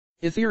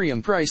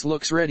Ethereum price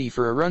looks ready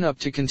for a run-up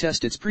to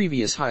contest its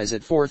previous highs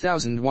at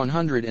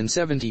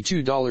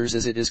 $4,172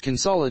 as it is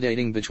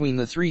consolidating between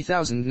the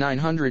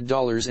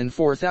 $3,900 and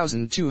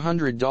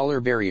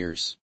 $4,200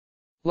 barriers.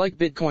 Like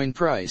Bitcoin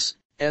price,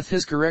 ETH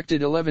has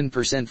corrected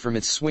 11% from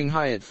its swing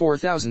high at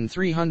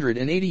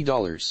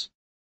 $4,380.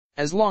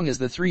 As long as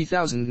the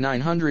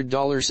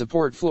 $3,900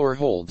 support floor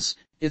holds,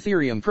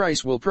 Ethereum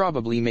price will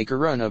probably make a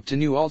run up to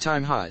new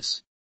all-time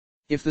highs.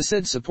 If the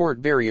said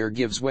support barrier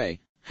gives way,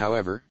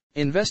 however,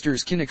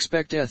 investors can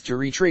expect ETH to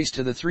retrace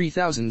to the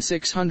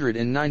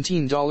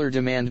 $3,619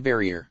 demand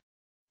barrier.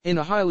 In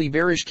a highly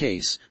bearish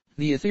case,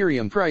 the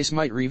Ethereum price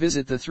might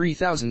revisit the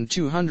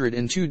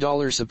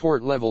 $3,202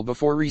 support level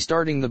before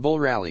restarting the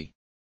bull rally.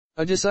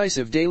 A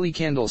decisive daily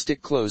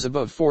candlestick close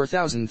above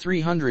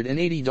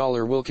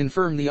 $4,380 will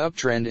confirm the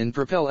uptrend and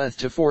propel ETH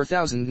to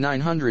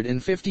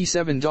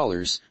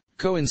 $4,957,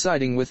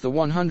 coinciding with the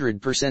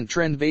 100%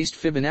 trend-based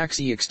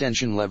Fibonacci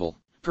extension level,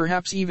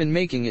 perhaps even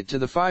making it to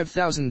the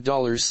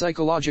 $5,000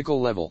 psychological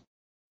level.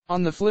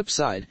 On the flip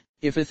side,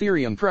 if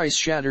Ethereum price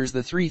shatters the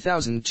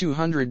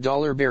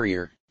 $3,200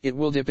 barrier, it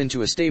will dip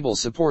into a stable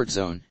support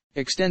zone,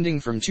 extending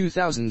from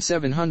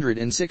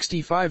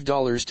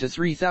 $2,765 to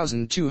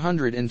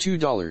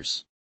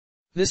 $3,202.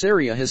 This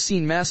area has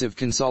seen massive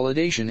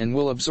consolidation and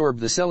will absorb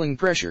the selling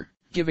pressure,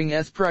 giving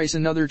ETH price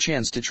another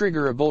chance to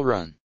trigger a bull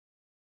run.